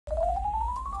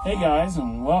Hey guys,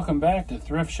 and welcome back to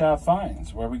Thrift Shop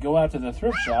Finds, where we go out to the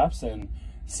thrift shops and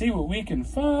see what we can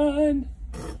find.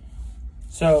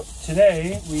 So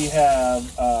today we have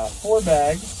 4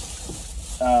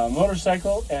 bags, a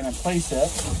motorcycle, and a playset.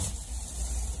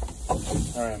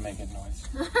 Sorry, I'm making noise.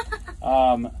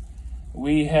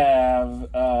 We have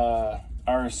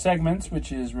our segments,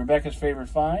 which is Rebecca's favorite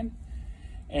find,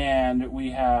 and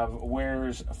we have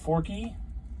Where's Forky.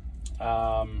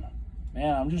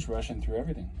 Man, I'm just rushing through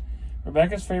everything.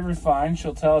 Rebecca's favorite find,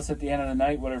 she'll tell us at the end of the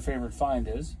night what her favorite find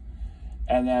is.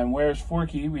 And then Where's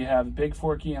Forky, we have Big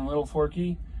Forky and Little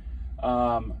Forky.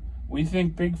 We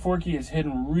think Big Forky is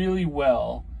hidden really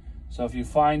well. So if you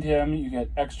find him, you get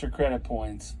extra credit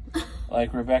points.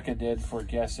 Like Rebecca did for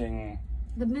guessing...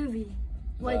 the movie.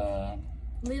 Like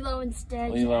Lilo and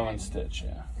Stitch. Lilo and Stitch,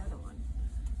 yeah. The other one.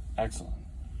 Excellent.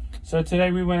 So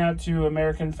today we went out to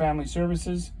American Family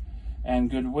Services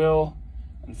and Goodwill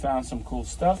and found some cool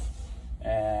stuff,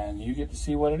 and you get to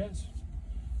see what it is.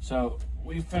 So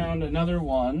we found another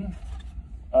one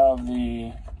of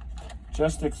the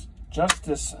Justice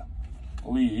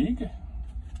League.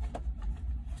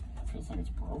 Feels like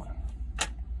it's broken.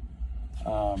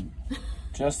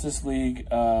 Justice League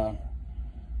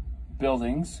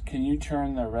buildings. Can you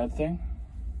turn the red thing?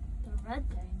 The red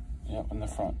thing? Yep, in the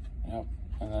front. Yep.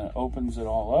 And then it opens it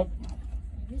all up.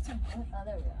 Maybe it's on the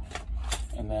other way.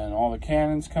 And then all the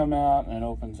cannons come out and it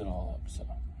opens it all up. So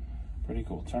pretty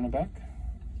cool. Turn it back.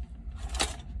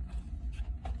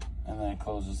 And then it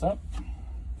closes up.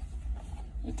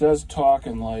 It does talk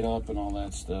and light up and all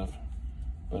that stuff,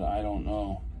 but I don't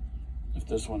know if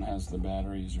this one has the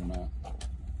batteries or not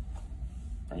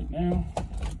right now.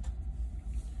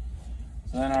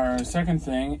 So then our second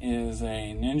thing is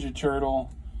a Ninja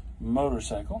Turtle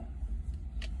motorcycle.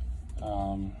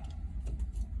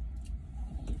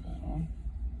 Leave that on.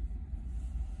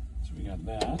 So we got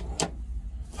that.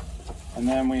 And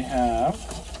then we have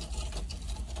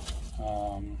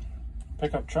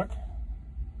pickup truck,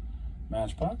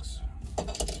 Matchbox.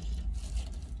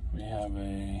 We have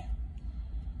a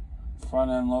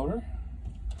front end loader.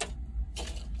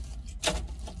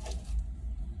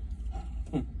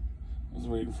 I was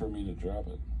waiting for me to drop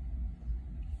it.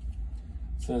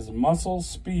 It says Muscle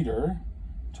Speeder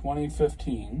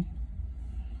 2015.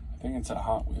 I think it's at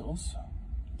Hot Wheels.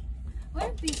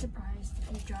 Wouldn't be surprised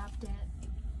if you dropped it.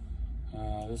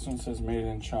 This one says made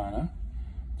in China.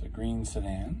 It's a green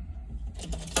sedan.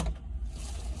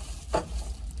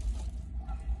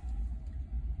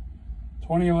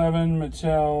 (2011)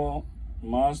 Mattel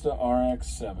Mazda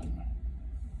RX-7.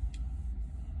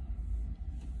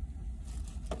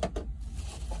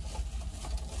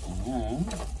 And then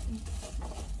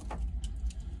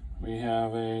we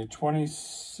have a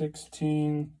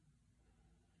 2015,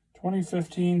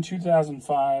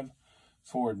 2005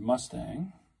 Ford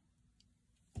Mustang.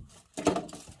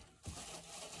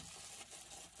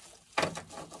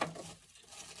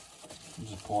 I'm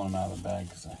just pulling them out of the bag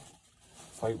because I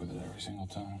fight with it every single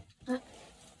time.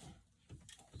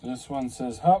 This one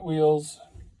says Hot Wheels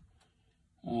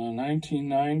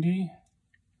 1990.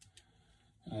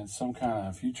 And it's some kind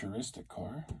of futuristic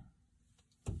car.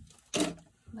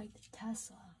 Like the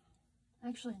Tesla.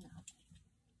 Actually, no.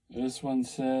 This one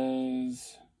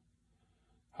says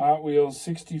Hot Wheels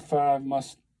 65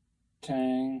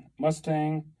 Mustang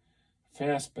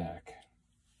Fastback.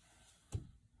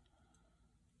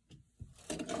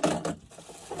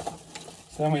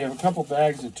 So then we have a couple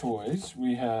bags of toys.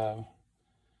 We have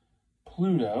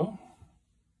Pluto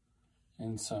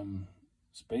and some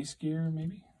space gear,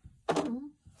 maybe. Mm-hmm.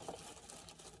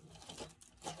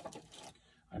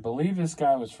 I believe this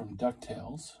guy was from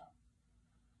DuckTales,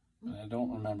 but I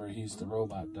don't remember. He's the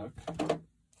robot duck.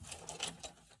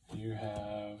 You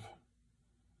have,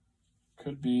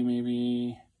 could be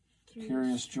maybe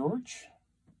Curious George.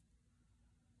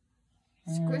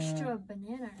 Squished to a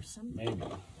banana or something. Maybe.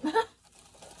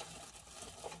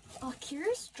 Oh,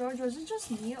 Curious George, was it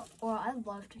just me? Or I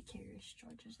loved Curious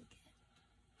George as a kid.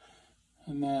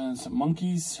 And then some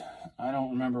monkeys. I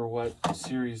don't remember what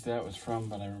series that was from,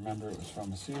 but I remember it was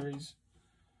from a series.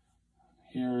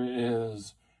 Here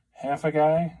is Half a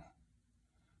Guy.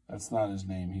 That's not his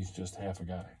name. He's just Half a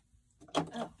Guy.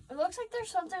 Oh, it looks like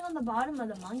there's something on the bottom of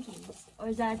the monkeys. Or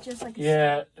is that just like a...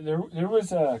 Yeah, there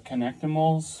was a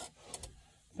Connectimals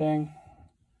thing,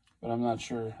 but I'm not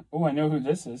sure. Oh, I know who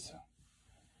this is.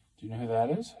 Do you know who that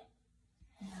is?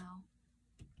 No.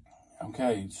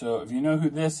 Okay, so if you know who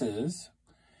this is,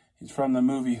 he's from the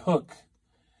movie Hook,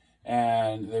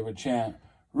 and they would chant,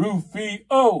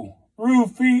 Rufio,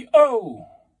 Rufio.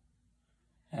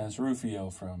 And it's Rufio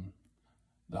from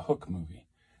the Hook movie.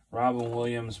 Robin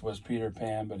Williams was Peter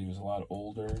Pan, but he was a lot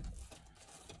older.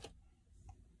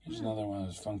 Here's another one of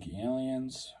those funky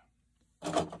aliens.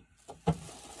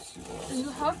 Is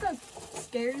the Hook a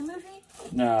scary movie?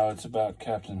 No, it's about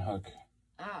Captain Hook.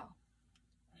 Oh.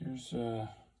 Here's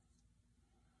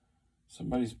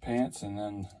somebody's pants and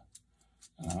then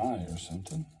an eye or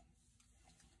something.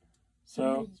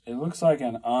 So it looks like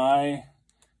an eye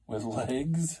with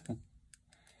legs.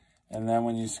 And then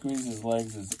when you squeeze his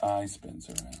legs, his eye spins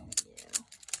around.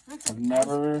 Yeah. I've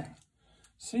never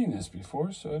seen this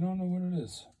before, so I don't know what it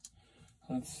is.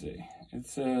 Let's see. It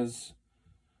says,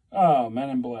 oh, Men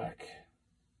in Black.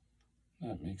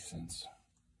 That makes sense.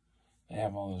 They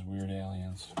have all those weird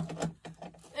aliens.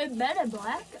 In Men in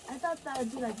Black? I thought that would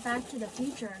be like Back to the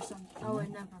Future or something. Oh, wait,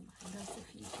 never mind. That's the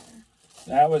future.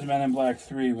 That was Men in Black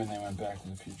 3 when they went back to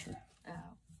the future. Oh.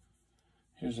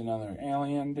 Here's another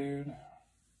alien dude.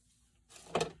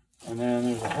 And then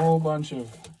there's a whole bunch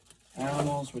of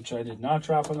animals, which I did not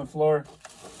drop on the floor.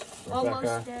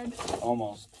 Rebecca,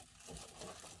 almost did.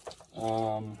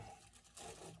 Almost.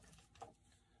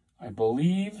 I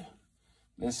believe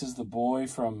this is the boy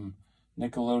from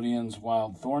Nickelodeon's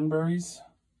Wild Thornberrys.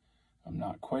 I'm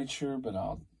not quite sure, but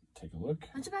I'll take a look.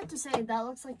 I was about to say, that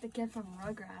looks like the kid from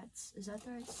Rugrats. Is that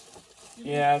the right?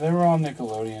 Yeah, they were all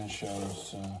Nickelodeon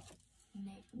shows.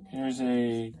 Here's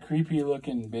a creepy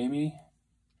looking baby.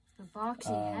 The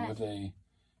boxy head. With a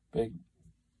big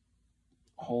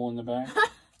hole in the back.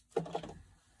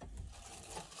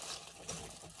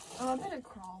 Oh, I bet it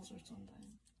crawls or something.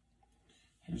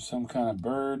 Here's some kind of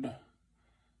bird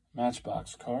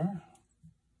Matchbox car.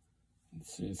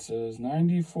 Let's see, it says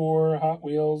 94 Hot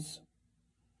Wheels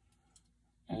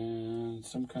and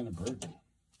some kind of bird.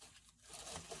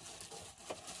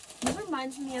 It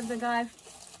reminds me of the guy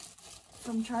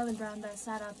from Charlie Brown that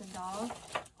sat out the dog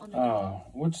on the Oh,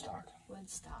 Woodstock.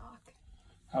 Woodstock.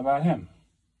 How about him?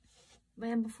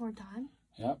 Land Before Time?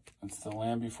 Yep, it's the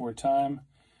Land Before Time.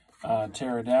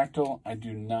 Pterodactyl. I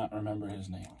do not remember his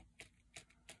name.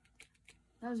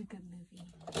 That was a good movie.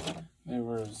 There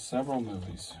were several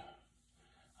movies.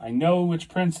 I know which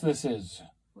prince this is.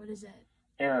 What is it?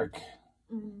 Eric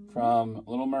from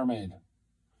Little Mermaid.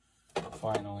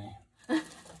 Finally.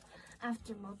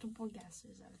 After multiple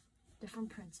guesses of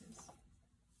different princes.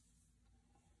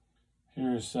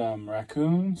 Here's some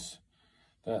raccoons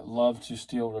that love to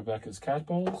steal Rebecca's cat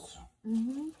bowls.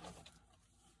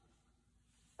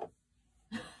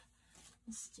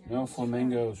 No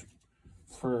flamingos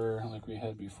fur like we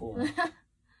had before. How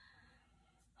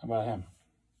about him?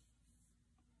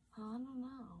 I don't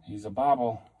know. He's a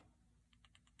bobble.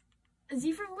 Is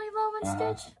he from Lilo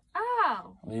and Stitch?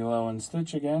 Oh. Lilo and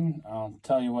Stitch again. I'll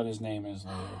tell you what his name is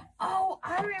later. Oh,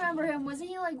 I remember him. Wasn't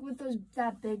he like with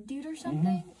that big dude or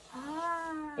something?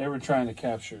 Ah. They were trying to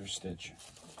capture Stitch.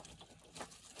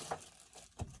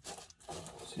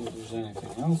 See if there's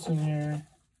anything else in here.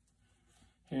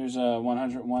 Here's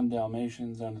 101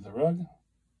 Dalmatians under the rug.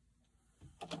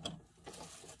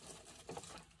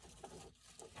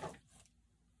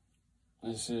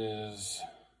 This is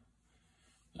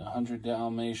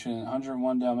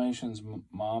 101 Dalmatians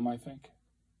mom, I think.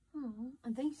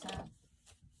 I think so.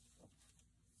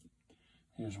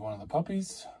 Here's one of the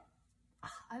puppies.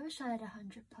 I wish I had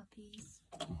 100 puppies.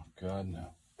 Oh, God,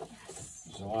 no. Yes.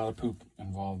 There's a lot of poop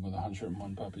involved with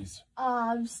 101 puppies.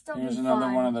 I'm still Here's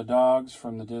another one of the dogs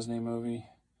from the Disney movie.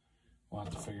 We'll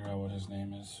have to figure out what his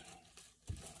name is.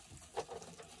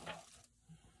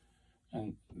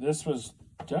 And this was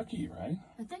Ducky, right?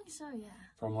 I think so, yeah.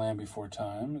 From Land Before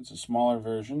Time. It's a smaller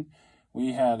version.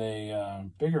 We had a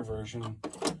bigger version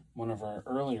one of our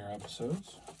earlier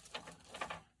episodes.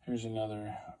 Here's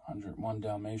another 101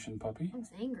 Dalmatian puppy. Looks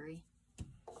angry.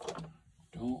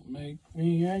 Don't make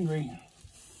me angry.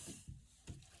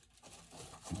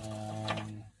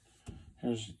 And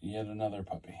here's yet another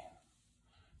puppy.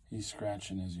 He's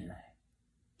scratching his ear.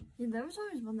 Yeah, there was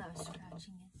always one that was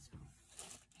scratching it.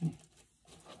 So.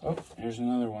 Oh, here's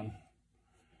another one.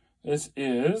 This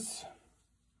is...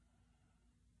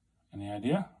 Any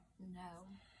idea? No.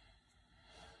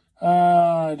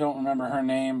 I don't remember her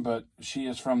name, but she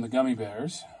is from the Gummy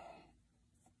Bears.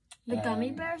 The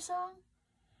Gummy Bear song?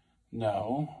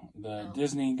 No, the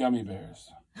Disney Gummy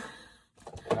Bears.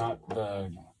 Not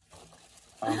the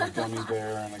I'm a gummy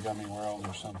bear in a gummy world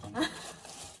or something.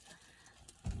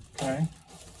 Okay.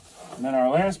 And then our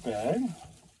last bag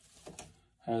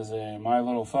has a My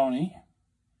Little Phony.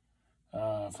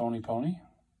 Phony Pony.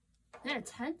 Yeah,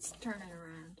 its head's turning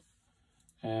around.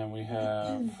 And we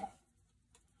have...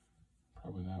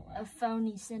 probably that way. A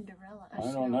phony Cinderella.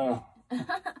 I don't know.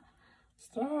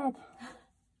 Stop.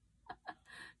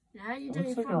 Now you It did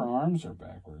looks it like her from. arms are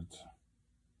backwards.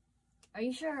 Are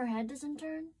you sure her head doesn't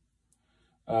turn?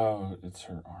 Oh, it's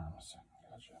her arms.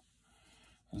 Gotcha.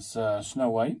 It's Snow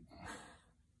White.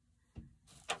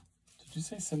 Did you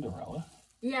say Cinderella?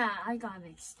 Yeah, I got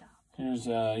mixed up. Here's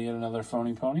yet another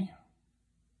phony pony.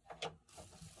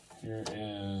 Here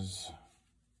is,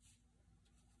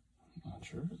 I'm not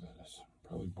sure who that is.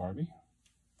 Probably Barbie.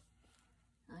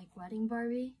 Like wedding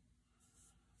Barbie.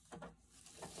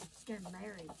 Let's get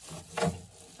married.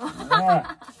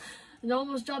 Yeah. You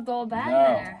almost dropped the whole bag No,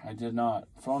 there. I did not.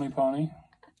 Phony pony.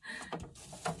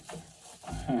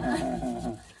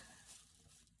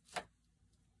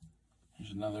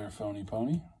 Here's another phony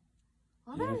pony.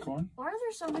 Unicorn. Why are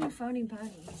there so many phony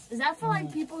ponies? Is that for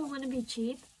like people who want to be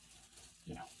cheap?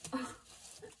 Yeah.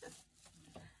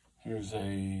 Here's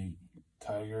a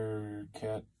tiger,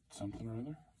 cat, something or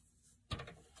other.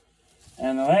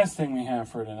 And the last thing we have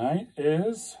for tonight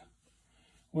is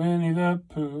Winnie the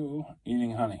Pooh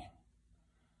eating honey.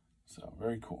 So,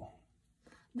 very cool.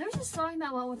 There's a song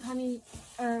that went with Honey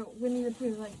or Winnie the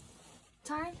Pooh, like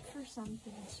time for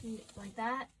something sweet, like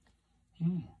that.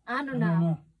 I don't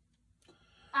know.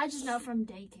 I just know from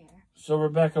daycare. So,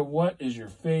 Rebecca, what is your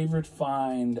favorite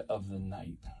find of the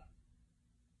night?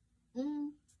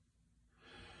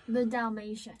 The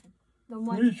Dalmatian. The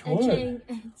one Which one? itching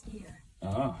its ear.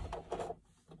 Ah.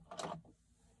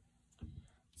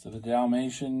 So the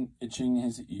Dalmatian itching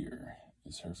his ear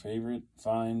is her favorite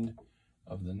find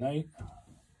of the night.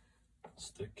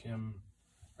 Stick him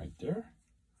right there.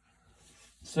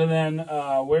 So then,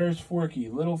 where's Forky?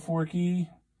 Little Forky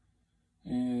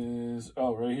is,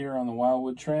 right here on the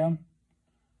Wildwood Tram.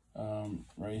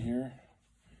 Right here.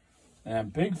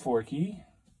 And Big Forky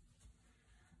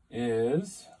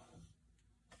is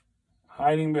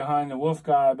hiding behind the wolf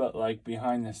guy, but like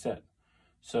behind the set.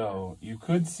 So you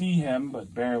could see him,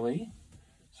 but barely.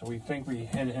 So we think we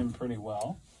hit him pretty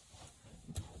well.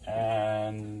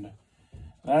 And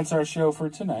that's our show for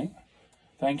tonight.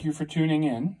 Thank you for tuning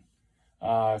in.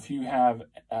 If you have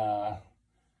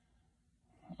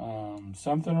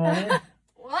something or other,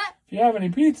 What? if you have any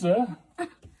pizza,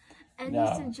 Any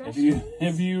suggestions?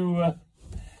 if you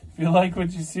like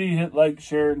what you see, hit like,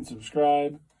 share, and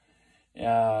subscribe.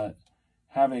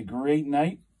 Have a great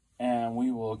night, and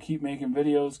we will keep making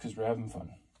videos because we're having fun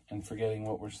and forgetting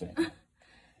what we're saying.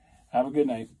 Have a good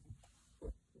night.